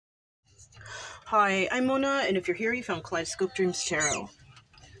Hi, I'm Mona, and if you're here, you found Kaleidoscope Dreams Tarot.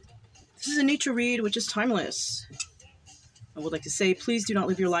 This is a nature read which is timeless. I would like to say, please do not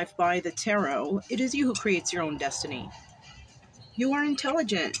live your life by the tarot. It is you who creates your own destiny. You are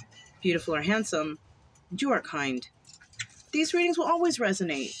intelligent, beautiful or handsome, and you are kind. These readings will always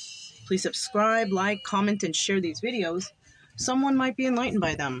resonate. Please subscribe, like, comment, and share these videos. Someone might be enlightened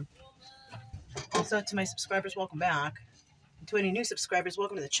by them. Also, to my subscribers, welcome back. And to any new subscribers,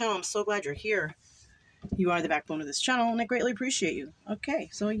 welcome to the channel. I'm so glad you're here. You are the backbone of this channel, and I greatly appreciate you. Okay,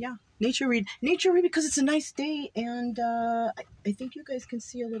 so yeah, nature read because it's a nice day, and I think you guys can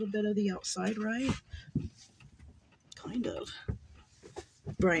see a little bit of the outside, right? Kind of.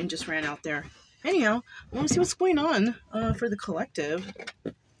 Brian just ran out there. Anyhow, I want to see what's going on for the collective.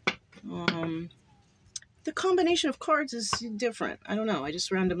 The combination of cards is different. I don't know. I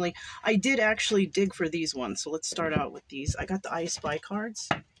just randomly... I did actually dig for these ones, so let's start out with these. I got the IFLI cards.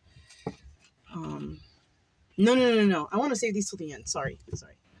 No. I want to save these till the end. Sorry.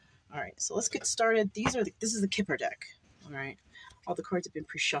 All right, so let's get started. This is the Kipper deck. All right, all the cards have been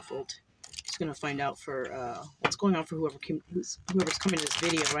pre-shuffled. Just gonna find out for what's going on for whoever's coming to this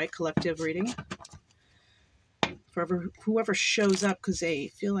video, right? Collective reading. For whoever shows up because they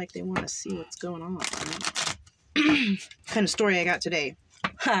feel like they want to see what's going on. Right? Kind of story I got today.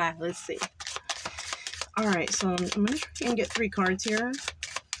 Let's see. All right, so I'm gonna try and get 3 cards here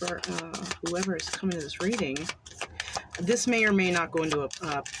for whoever is coming to this reading. This may or may not go into a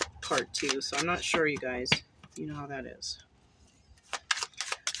part 2, so I'm not sure, you guys. You know how that is.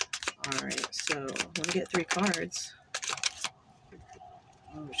 All right, so I'm gonna get 3 cards.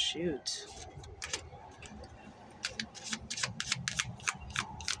 Oh shoot.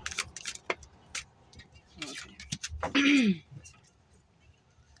 Okay.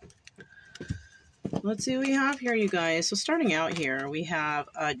 Let's see what we have here, you guys. So starting out here, we have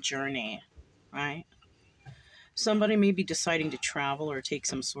a journey, right? Somebody may be deciding to travel or take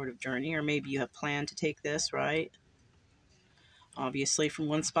some sort of journey, or maybe you have planned to take this, right? Obviously, from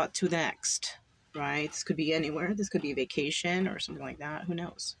one spot to the next, right? This could be anywhere. This could be a vacation or something like that. Who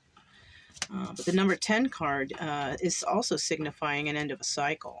knows? But the number 10 card is also signifying an end of a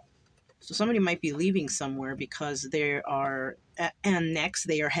cycle. So somebody might be leaving somewhere because they are, and next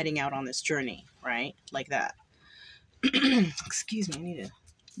they are heading out on this journey, right? Like that. Excuse me, I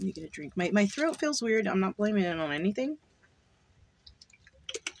need to get a drink. My throat feels weird. I'm not blaming it on anything.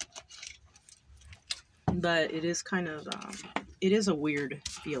 But it is kind of, it is a weird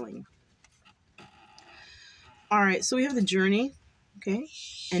feeling. All right, so we have the journey, okay?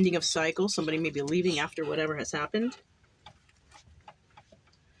 Ending of cycle. Somebody may be leaving after whatever has happened.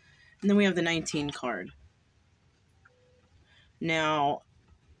 And then we have the 19 card. Now,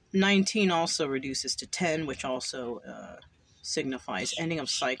 19 also reduces to 10, which also signifies ending of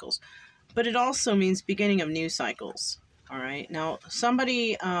cycles. But it also means beginning of new cycles. All right. Now,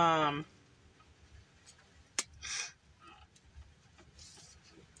 somebody...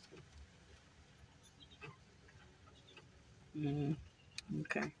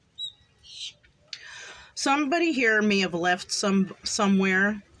 okay. Somebody here may have left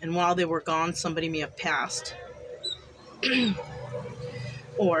somewhere, and while they were gone, somebody may have passed.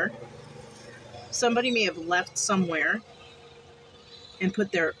 Or somebody may have left somewhere and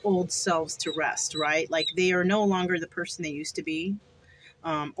put their old selves to rest, right? Like they are no longer the person they used to be.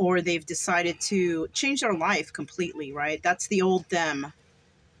 Or they've decided to change their life completely, right? That's the old them,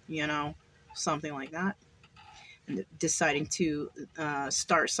 you know, something like that. And deciding to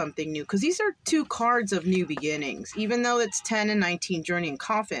start something new. Because these are 2 cards of new beginnings. Even though it's 10 and 19, Journey and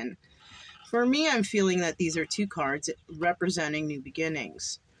Coffin. For me, I'm feeling that these are 2 cards representing new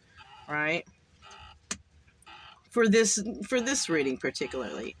beginnings, right? For this reading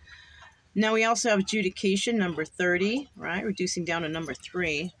particularly. Now we also have adjudication, number 30, right? Reducing down to number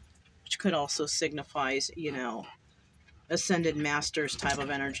 3, which could also signify, you know, ascended masters type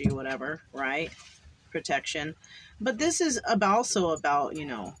of energy, whatever, right? Protection. But this is also about, you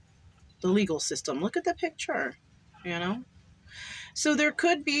know, the legal system. Look at the picture, you know? So there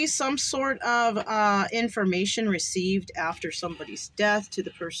could be some sort of information received after somebody's death to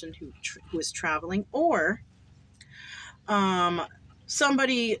the person who is traveling, or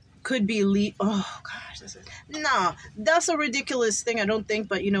somebody could be oh gosh, no, that's a ridiculous thing, I don't think,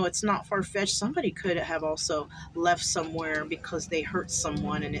 but you know, it's not far-fetched. Somebody could have also left somewhere because they hurt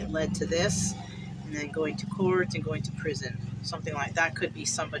someone and it led to this, and then going to court and going to prison. Something like that could be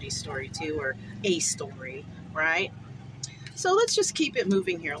somebody's story too, or a story, right? So let's just keep it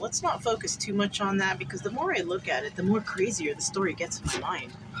moving here. Let's not focus too much on that, because the more I look at it, the more crazier the story gets in my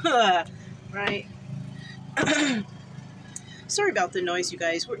mind. Right? Sorry about the noise, you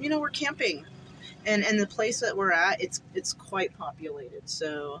guys. We're camping. And the place that we're at, it's quite populated.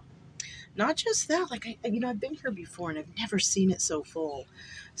 So not just that, like I've been here before and I've never seen it so full.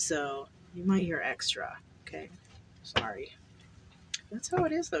 So you might hear extra. Okay, sorry. That's how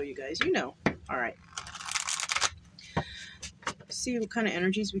it is, though, you guys. You know. All right. See what kind of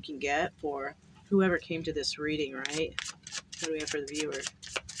energies we can get for whoever came to this reading, right? What do we have for the viewer?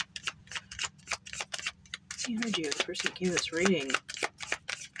 What's the energy of the person who came to this reading?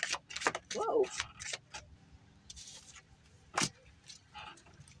 Whoa.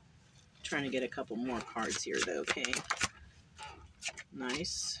 Trying to get a couple more cards here, though, okay?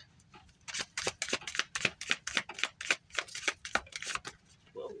 Nice.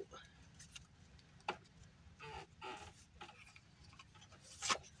 Whoa.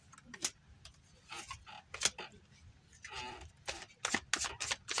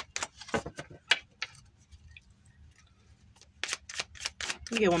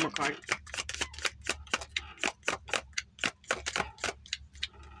 Let me get one more card.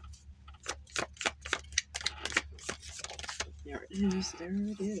 There it is. There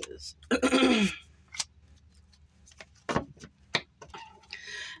it is.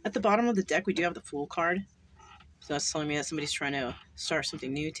 At the bottom of the deck, we do have the Fool card. So that's telling me that somebody's trying to start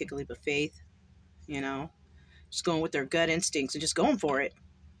something new, take a leap of faith, you know, just going with their gut instincts and just going for it.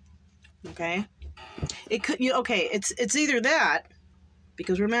 Okay, it could okay. It's either that,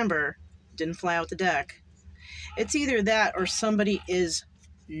 because remember, it didn't fly out the deck. It's either that or somebody is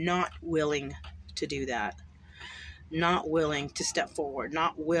not willing to do that, not willing to step forward,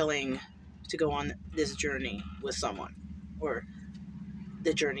 not willing to go on this journey with someone, or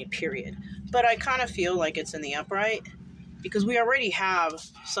the journey period. But I kind of feel like it's in the upright, because we already have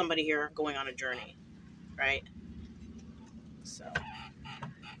somebody here going on a journey, right? So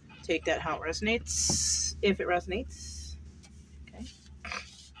take that how it resonates, if it resonates. Okay.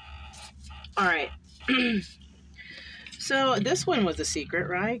 All right. So this one was a secret,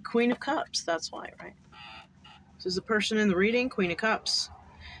 right? Queen of Cups. That's why, right? So is the person in the reading, Queen of Cups.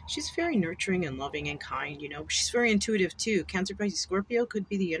 She's very nurturing and loving and kind, you know. She's very intuitive too. Cancer, Pisces, Scorpio could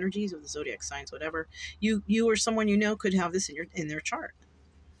be the energies of the zodiac signs, whatever. You or someone you know could have this in their chart.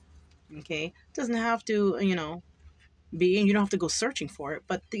 Okay? It doesn't have to, you know, be, and you don't have to go searching for it,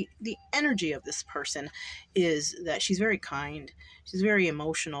 but the energy of this person is that she's very kind. She's very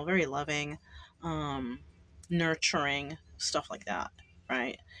emotional, very loving, nurturing, stuff like that,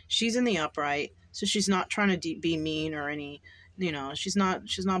 right? She's in the upright, so she's not trying to be mean or any, you know, she's not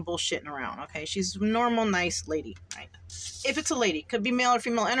bullshitting around, okay? She's a normal, nice lady, right? If it's a lady, could be male or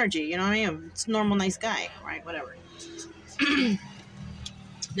female energy, you know what I mean? It's a normal, nice guy, right? Whatever.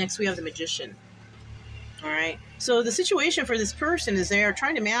 Next, we have the Magician. All right. So the situation for this person is they are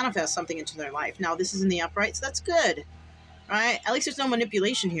trying to manifest something into their life. Now, this is in the upright, so that's good, right? At least there's no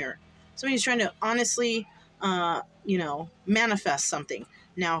manipulation here. Somebody's trying to honestly, you know, manifest something.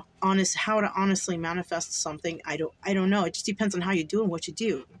 Now, how to honestly manifest something, I don't know. It just depends on how you do and what you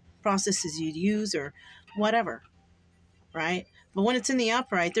do, processes you use or whatever, right? But when it's in the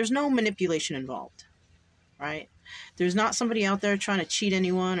upright, there's no manipulation involved, right? There's not somebody out there trying to cheat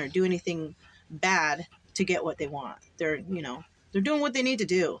anyone or do anything bad to get what they want. They're, you know, they're doing what they need to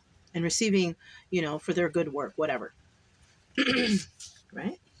do and receiving, you know, for their good work, whatever.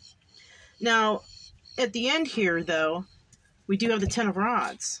 Right? Now, at the end here, though, we do have the Ten of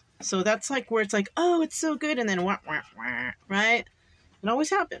Rods. So that's like where it's like, oh, it's so good. And then, wah, wah, wah, right? It always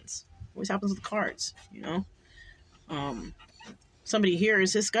happens. It always happens with cards, you know? Somebody here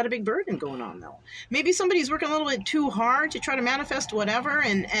has just got a big burden going on, though. Maybe somebody's working a little bit too hard to try to manifest whatever,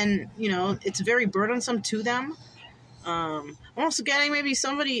 and you know, it's very burdensome to them. I'm also getting maybe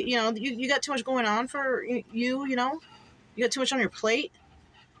somebody, you know, you got too much going on for you know? You got too much on your plate,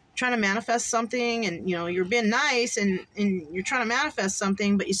 trying to manifest something, and, you know, you're being nice, and you're trying to manifest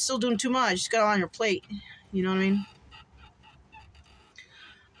something, but you're still doing too much. You just got it all on your plate. You know what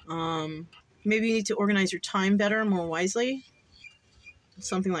I mean? Maybe you need to organize your time better, more wisely.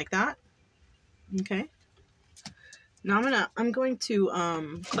 Something like that. Okay. Now I'm going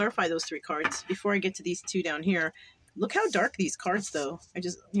to clarify those three cards before I get to these two down here. Look how dark these cards, though. I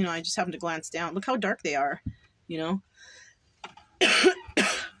just happened to glance down. Look how dark they are, you know.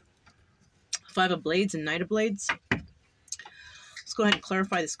 Five of Blades and Knight of Blades. Let's go ahead and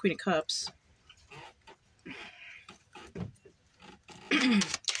clarify this Queen of Cups.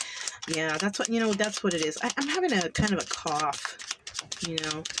 Yeah, that's what, you know, that's what it is. I'm having a kind of a cough, you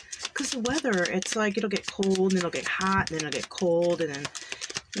know, because the weather, it's like it'll get cold and it'll get hot and then it'll get cold, and then,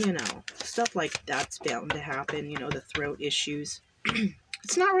 you know, stuff like that's bound to happen, you know, the throat issues.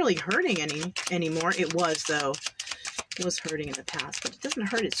 It's not really hurting anymore. It was, though. It was hurting in the past, but it doesn't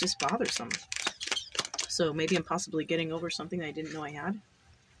hurt. It's just bothersome. So maybe I'm possibly getting over something I didn't know I had.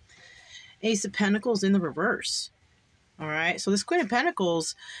 Ace of Pentacles in the reverse. All right. So this Queen of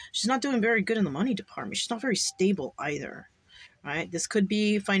Pentacles, she's not doing very good in the money department. She's not very stable either. Right? This could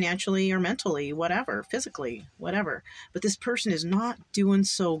be financially or mentally, whatever, physically, whatever. But this person is not doing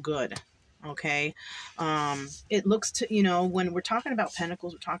so good. Okay. It looks to, you know, when we're talking about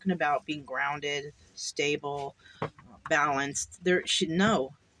Pentacles, we're talking about being grounded, stable, balanced. There should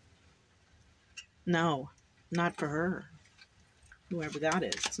no, not for her. Whoever that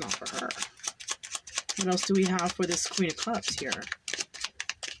is, it's not for her. What else do we have for this Queen of Cups here?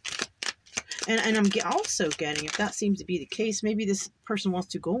 And I'm also getting, if that seems to be the case, maybe this person wants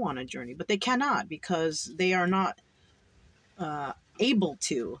to go on a journey, but they cannot because they are not able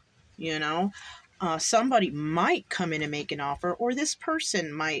to, you know. Somebody might come in and make an offer, or this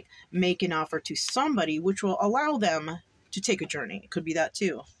person might make an offer to somebody which will allow them to take a journey. It could be that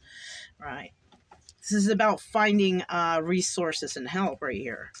too, right? This is about finding resources and help right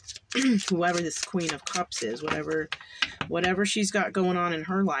here. Whoever this Queen of Cups is, whatever she's got going on in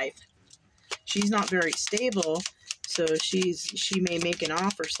her life, she's not very stable, so she may make an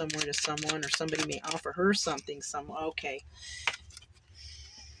offer somewhere to someone, or somebody may offer her something. Okay.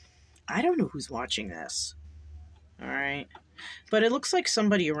 I don't know who's watching this. All right. But it looks like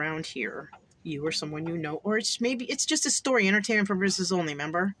somebody around here, you or someone you know, or maybe it's just a story, entertainment purposes only,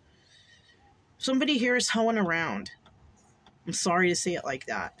 remember? Somebody here is hoeing around. I'm sorry to say it like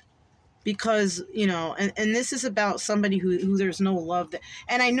that. Because, you know, and this is about somebody who there's no love.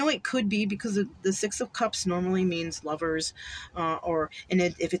 And I know it could be because the Six of Cups normally means lovers,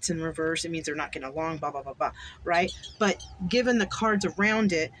 if it's in reverse, it means they're not getting along, blah, blah, blah, blah, right? But given the cards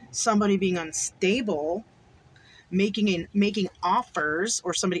around it, somebody being unstable, making offers,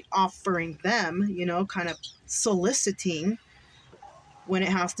 or somebody offering them, you know, kind of soliciting when it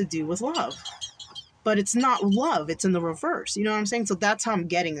has to do with love. But it's not love, it's in the reverse. You know what I'm saying? So that's how I'm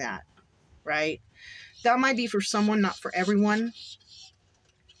getting that. Right? That might be for someone, not for everyone.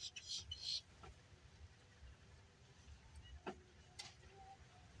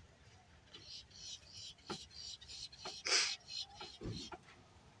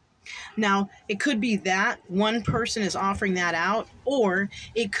 Now, it could be that one person is offering that out, or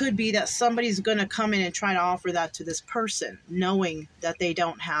it could be that somebody's going to come in and try to offer that to this person, knowing that they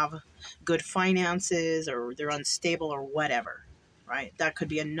don't have good finances, or they're unstable, or whatever, right? That could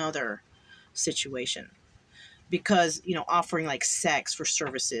be another situation, because, you know, offering like sex for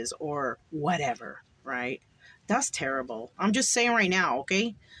services or whatever, right? That's terrible. I'm just saying right now,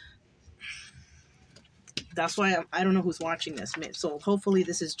 okay? That's why I don't know who's watching this. So hopefully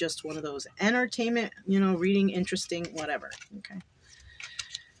this is just one of those entertainment, you know, reading, interesting, whatever. Okay.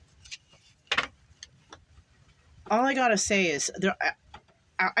 All I gotta say is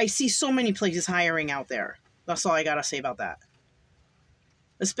I see so many places hiring out there. That's all I gotta say about that.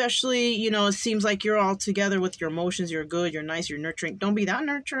 Especially, you know, it seems like you're all together with your emotions. You're good. You're nice. You're nurturing. Don't be that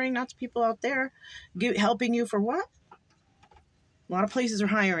nurturing. That's people out there helping you for what? A lot of places are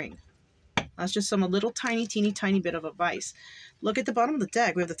hiring. That's just some little tiny, teeny, tiny bit of advice. Look at the bottom of the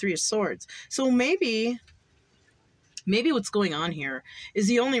deck. We have the Three of Swords. So maybe what's going on here is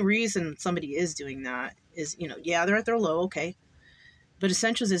the only reason somebody is doing that is, you know, yeah, they're at their low. Okay. But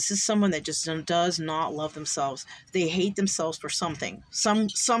essentially, this is someone that just does not love themselves. They hate themselves for something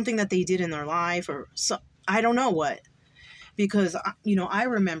that they did in their life, or I don't know what. Because, you know, I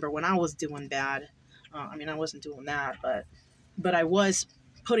remember when I was doing bad. I mean, I wasn't doing that, but I was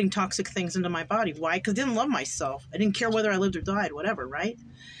putting toxic things into my body. Why? Because I didn't love myself. I didn't care whether I lived or died, whatever, right?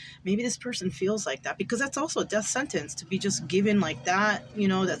 Maybe this person feels like that, because that's also a death sentence to be just given like that. You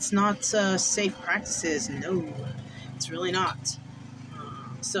know, that's not safe practices. No, it's really not.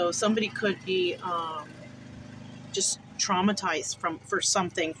 So somebody could be just traumatized from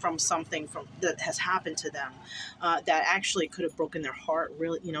something that has happened to them that actually could have broken their heart,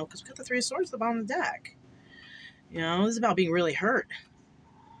 really, you know, because we got the Three of Swords at the bottom of the deck. You know, this is about being really hurt,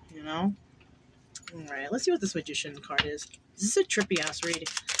 you know. All right, let's see what this Magician card is. This is a trippy-ass read.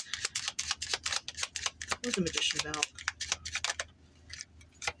 What's the Magician about?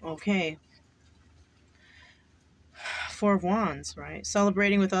 Okay. Four of Wands, right?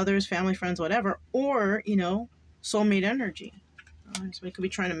 Celebrating with others, family, friends, whatever. Or, you know, soulmate energy. Somebody could be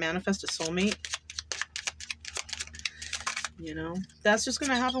trying to manifest a soulmate. You know, that's just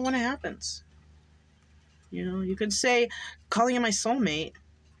going to happen when it happens. You know, you could say, calling in my soulmate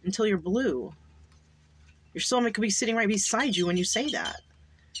until you're blue. Your soulmate could be sitting right beside you when you say that.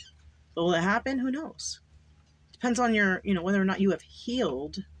 But will it happen? Who knows? Depends on your, you know, whether or not you have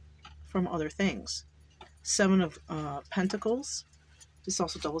healed from other things. Seven of Pentacles. This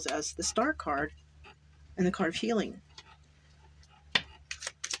also doubles as the Star card. and the card of healing.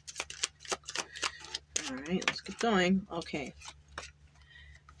 All right, let's get going. Okay.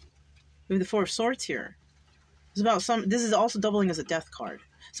 We have the Four of Swords here. It's about this is also doubling as a death card.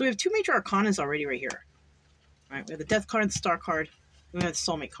 So we have two major arcanas already right here. All right, we have the death card, the star card, and we have the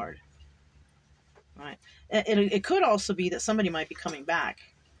soulmate card. All right. It could also be that somebody might be coming back.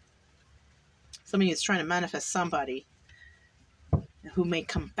 Somebody is trying to manifest somebody who may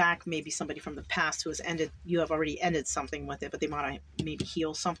come back, maybe somebody from the past who has ended, you have already ended something with it, but they might maybe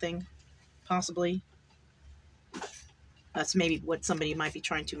heal something, possibly. That's maybe what somebody might be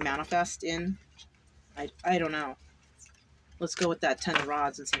trying to manifest in. I don't know. Let's go with that 10 of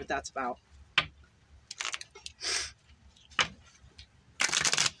rods and see what that's about.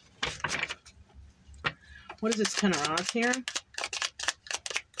 What is this 10 of rods here?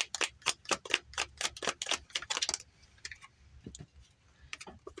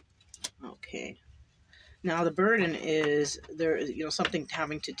 Okay. Now the burden is there, you know, something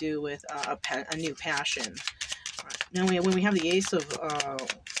having to do with a new passion. Right. Now when we have the Ace of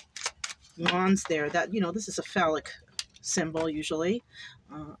Wands there, that, you know, this is a phallic symbol usually.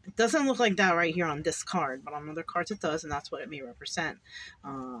 It doesn't look like that right here on this card, but on other cards it does, and that's what it may represent.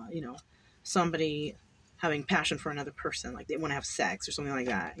 You know, somebody having passion for another person, like they want to have sex or something like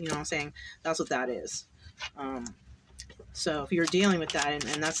that. You know what I'm saying? That's what that is. So if you're dealing with that,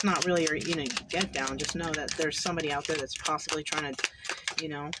 and that's not really your, you know, get down, just know that there's somebody out there that's possibly trying to, you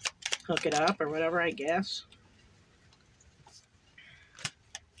know, hook it up or whatever, I guess.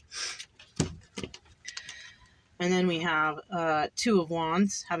 And then we have Two of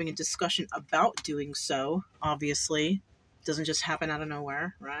Wands having a discussion about doing so, obviously. It doesn't just happen out of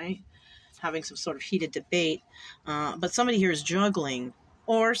nowhere, right? Having some sort of heated debate. But somebody here is juggling,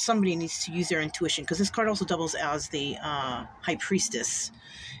 or somebody needs to use their intuition, because this card also doubles as the High Priestess.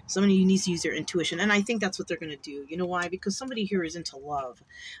 Somebody needs to use their intuition, and I think that's what they're going to do. You know why? Because somebody here is into love,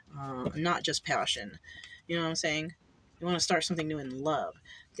 not just passion. You know what I'm saying? You want to start something new in love.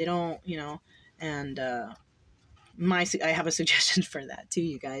 They don't, you know, and I have a suggestion for that too,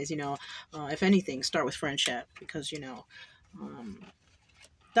 you guys. You know, if anything, start with friendship, because, you know,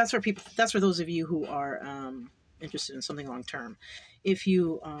 that's for those of you who are interested in something long term. If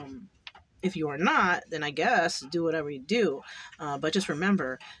you are not, then I guess do whatever you do. But just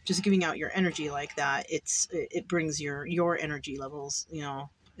remember, just giving out your energy like that, it brings your energy levels. You know,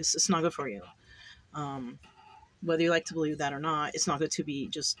 it's not good for you. Whether you like to believe that or not, it's not good to be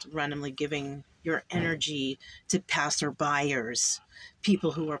just randomly giving your energy to passerbyers,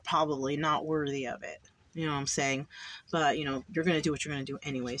 people who are probably not worthy of it. You know what I'm saying? But, you know, you're going to do what you're going to do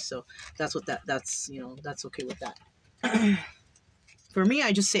anyway. So that's you know, that's okay with that. For me,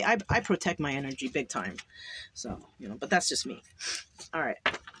 I just say I protect my energy big time. So, you know, but that's just me. All right.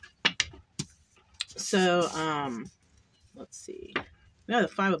 So, let's see. We have the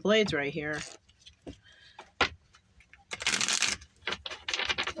Five of Blades right here.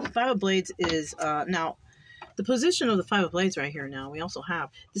 Five of Blades is, now, the position of the Five of Blades right here now, we also have,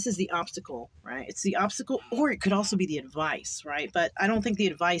 this is the obstacle, right? It's the obstacle, or it could also be the advice, right? But I don't think the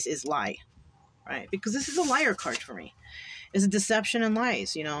advice is lie, right? Because this is a liar card for me. It's a deception and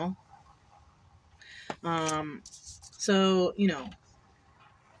lies, you know? So, you know,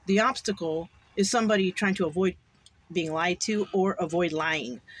 the obstacle is somebody trying to avoid being lied to or avoid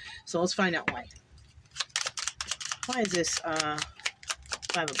lying. So let's find out why. Why is this,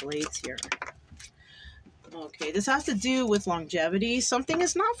 Five of Blades here? Okay, this has to do with longevity. Something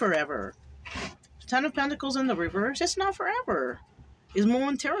is not forever. Ten of Pentacles in the reverse, it's not forever. It's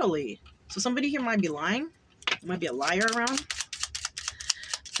momentarily. So somebody here might be lying. There might be a liar around.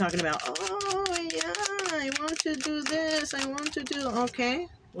 Talking about, oh, yeah, I want to do this. I want to do... Okay,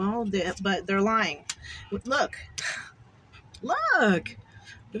 well, but they're lying. Look. Look.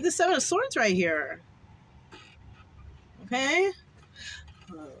 We have the Seven of Swords right here. Okay?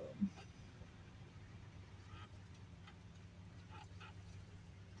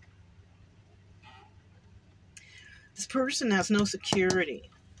 This person has no security.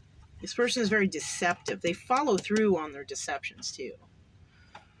 This person is very deceptive. They follow through on their deceptions too.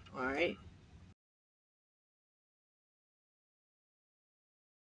 All right?